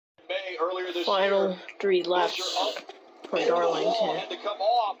earlier this Final year. 3 laps for Darlington. Had to come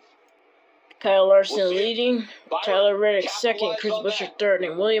off. Kyle Larson leading, Tyler Reddick second, Chris Buescher third,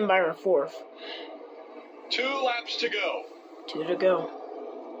 and William Byron fourth. 2 laps to go. 2 to go.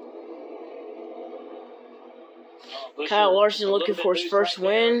 Kyle Larson looking for his first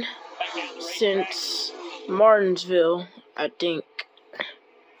win since Martinsville, I think.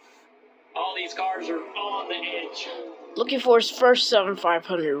 All these cars are on the edge. Looking for his first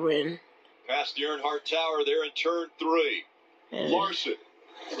 7,500 win. Past the Earnhardt Tower there in turn 3. And Larson.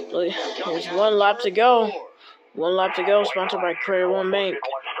 there's 1 lap to go. 1 lap to go, sponsored by Credit One Bank.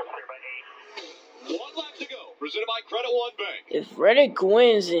 1 lap to go, presented by Credit One Bank. If Reddick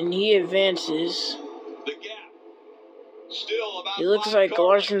wins and he advances, The gap still about it looks 5 like cars.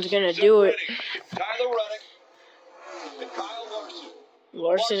 Larson's gonna do it. Tyler Reddick and Kyle Larson.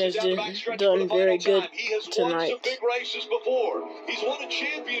 Larson has down the backstretch for done the very final good time. He has won some tonight. big races before. He's won a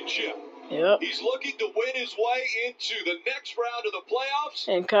championship. Yep. He's looking to win his way into the next round of the playoffs.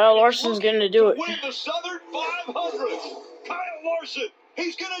 And Kyle Larson's gonna do it. Win the Southern 500. Kyle Larson,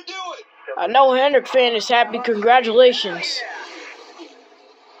 he's gonna do it. I know Hendrick fan is happy. Congratulations.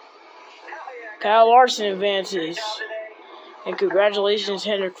 Kyle Larson advances. And congratulations,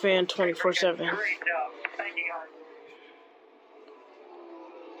 Hendrick fan 24/7. Great job. Thank you, guys.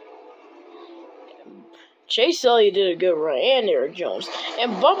 Chase Elliott did a good run, and Eric Jones.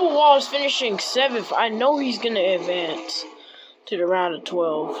 And Bubba Wallace finishing 7th. I know he's going to advance to the round of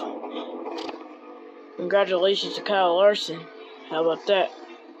 12. Congratulations to Kyle Larson. How about that?